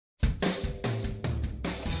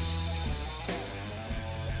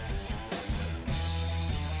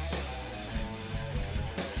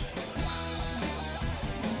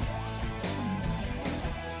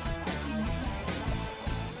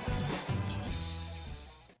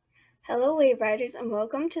Hello, Waveriders, and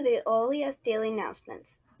welcome to the OLES Daily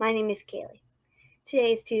Announcements. My name is Kaylee.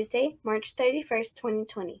 Today is Tuesday, March 31st,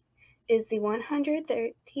 2020. It is the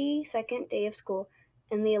 132nd day of school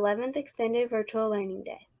and the 11th Extended Virtual Learning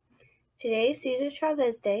Day. Today is Cesar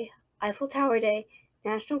Chavez Day, Eiffel Tower Day,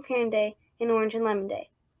 National Cram Day, and Orange and Lemon Day.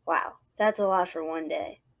 Wow, that's a lot for one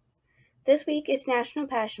day. This week is National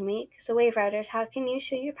Passion Week, so Waveriders, how can you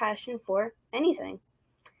show your passion for anything?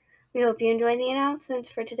 We hope you enjoy the announcements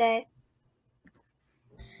for today.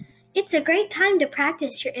 It's a great time to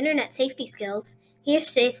practice your internet safety skills. Here's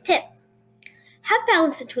today's tip. Have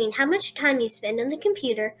balance between how much time you spend on the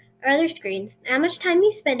computer or other screens and how much time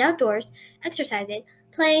you spend outdoors, exercising,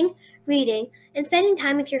 playing, reading, and spending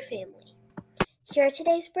time with your family. Here are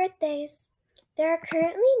today's birthdays. There are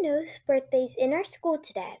currently no birthdays in our school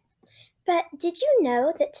today. But did you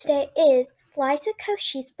know that today is Liza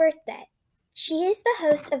Koshy's birthday? She is the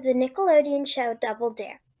host of the Nickelodeon show Double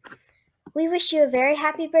Dare. We wish you a very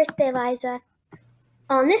happy birthday, Liza.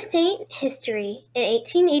 On this day in history, in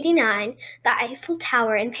 1889, the Eiffel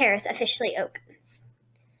Tower in Paris officially opens.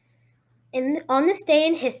 On this day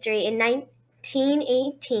in history, in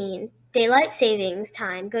 1918, daylight savings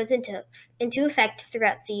time goes into effect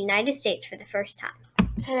throughout the United States for the first time.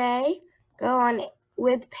 Today,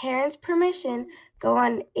 with parents' permission, go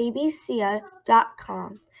on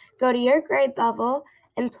abc.com. Go to your grade level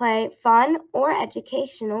and play fun or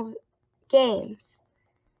educational games.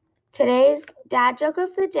 Today's dad joke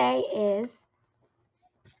of the day is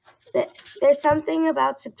that there's something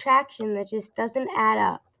about subtraction that just doesn't add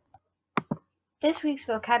up. This week's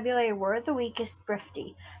vocabulary word of the week is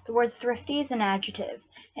thrifty. The word thrifty is an adjective.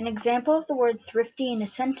 An example of the word thrifty in a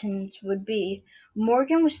sentence would be,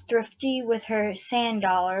 Morgan was thrifty with her sand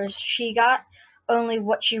dollars. She got only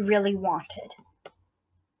what she really wanted.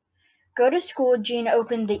 Go to school. Gina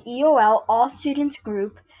opened the EOL All Students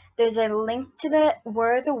group. There's a link to the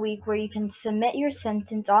word of the week where you can submit your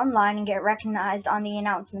sentence online and get recognized on the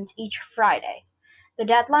announcements each Friday. The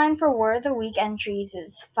deadline for word of the week entries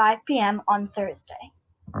is 5 p.m. on Thursday.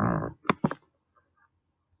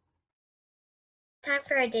 Time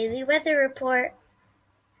for our daily weather report.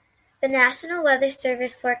 The National Weather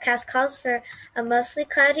Service forecast calls for a mostly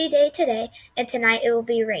cloudy day today, and tonight it will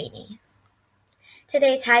be rainy.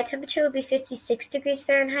 Today's high temperature will be 56 degrees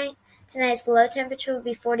Fahrenheit. Tonight's low temperature will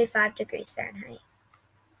be 45 degrees Fahrenheit.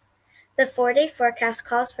 The 4-day forecast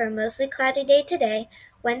calls for a mostly cloudy day today.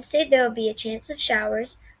 Wednesday there will be a chance of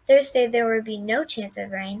showers. Thursday there will be no chance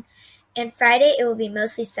of rain. And Friday it will be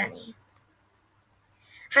mostly sunny.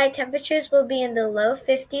 High temperatures will be in the low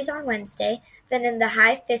 50s on Wednesday, then in the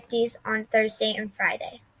high 50s on Thursday and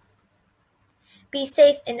Friday. Be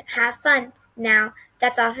safe and have fun. Now,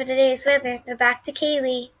 that's all for today's weather. Now back to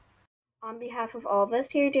Kaylee. On behalf of all of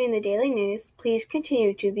us here doing the daily news, please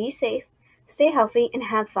continue to be safe, stay healthy, and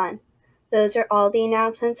have fun. Those are all the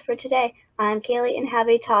announcements for today. I'm Kaylee, and have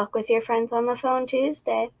a talk with your friends on the phone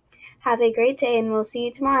Tuesday. Have a great day, and we'll see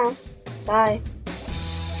you tomorrow. Bye.